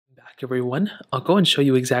Everyone, I'll go and show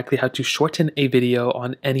you exactly how to shorten a video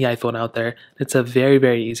on any iPhone out there. It's a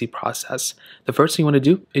very easy process. The first thing you want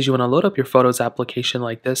to do is you want to load up your Photos application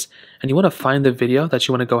like this, and you want to find the video that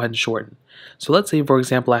you want to go ahead and shorten. So let's say, for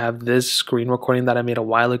example, I have this screen recording that I made a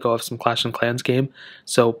while ago of some Clash of Clans game.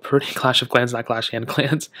 So pretty Clash of Clans, not Clash and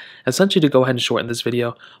Clans. Essentially, to go ahead and shorten this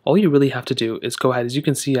video, all you really have to do is go ahead. As you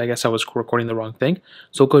can see, I guess I was recording the wrong thing.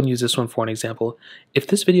 So I'll go ahead and use this one for an example. If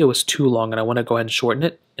this video is too long and I want to go ahead and shorten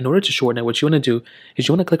it, in order to shorten it, what you want to do is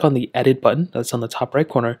you want to click on the edit button that's on the top right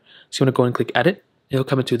corner. So you want to go and click edit. It'll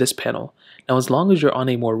come into this panel. Now, as long as you're on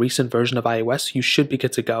a more recent version of iOS, you should be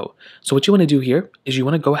good to go. So what you want to do here is you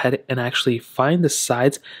want to go ahead and actually find the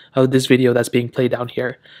sides of this video that's being played down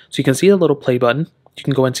here. So you can see the little play button. You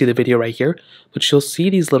can go and see the video right here, but you'll see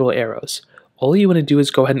these little arrows. All you want to do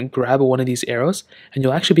is go ahead and grab one of these arrows, and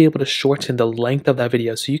you'll actually be able to shorten the length of that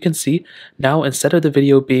video. So you can see now, instead of the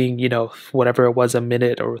video being, whatever it was, a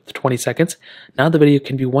minute or 20 seconds, now the video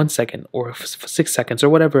can be 1 second or 6 seconds or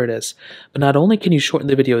whatever it is. But not only can you shorten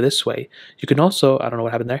the video this way, you can also, I don't know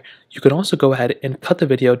what happened there, you can also go ahead and cut the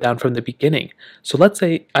video down from the beginning. So let's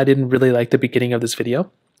say I didn't really like the beginning of this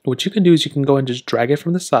video. What you can do is you can go and just drag it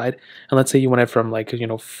from the side, and let's say you want it from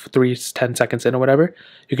 10 seconds in or whatever,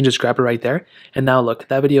 you can just grab it right there. And now look,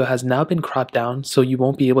 that video has now been cropped down, so you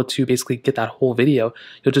won't be able to basically get that whole video.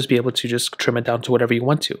 You'll just be able to just trim it down to whatever you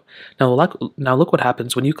want to. Now look what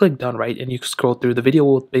happens when you click done, right, and you scroll through. The video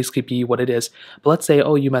will basically be what it is. But let's say,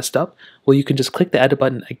 oh, you messed up. Well, you can just click the edit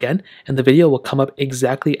button again, and the video will come up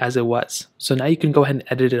exactly as it was. So now you can go ahead and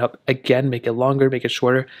edit it up again, make it longer, make it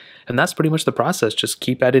shorter, and that's pretty much the process. Just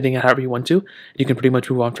keep editing it however you want to. You can pretty much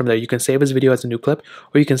move on from there. You can save this video as a new clip,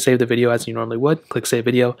 or you can save the video as you normally would. Click save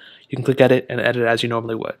video. You can click edit and edit as you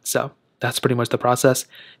normally would. So that's pretty much the process.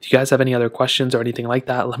 If you guys have any other questions or anything like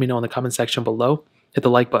that, let me know in the comment section below. Hit the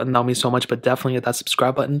like button, that'll mean so much, but definitely hit that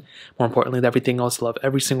subscribe button. More importantly than everything else, I love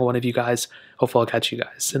every single one of you guys. Hopefully I'll catch you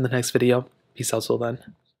guys in the next video. Peace out till then.